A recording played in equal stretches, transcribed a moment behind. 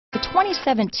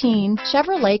2017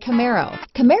 Chevrolet Camaro.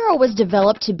 Camaro was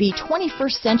developed to be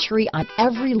 21st century on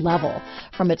every level,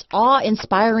 from its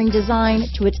awe-inspiring design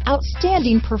to its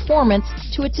outstanding performance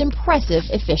to its impressive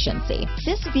efficiency.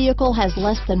 This vehicle has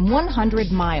less than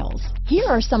 100 miles. Here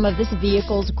are some of this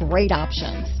vehicle's great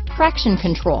options: traction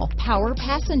control, power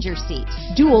passenger seat,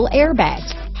 dual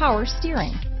airbags, power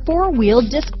steering, four-wheel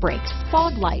disc brakes,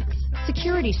 fog lights,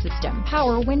 security system,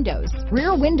 power windows,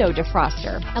 rear window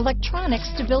defroster, electronic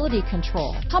stability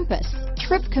control, compass,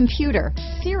 trip computer,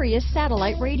 Sirius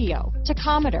satellite radio,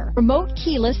 tachometer, remote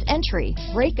keyless entry,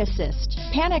 brake assist,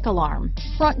 panic alarm,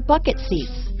 front bucket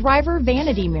seats, driver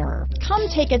vanity mirror. Come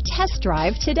take a test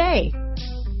drive today.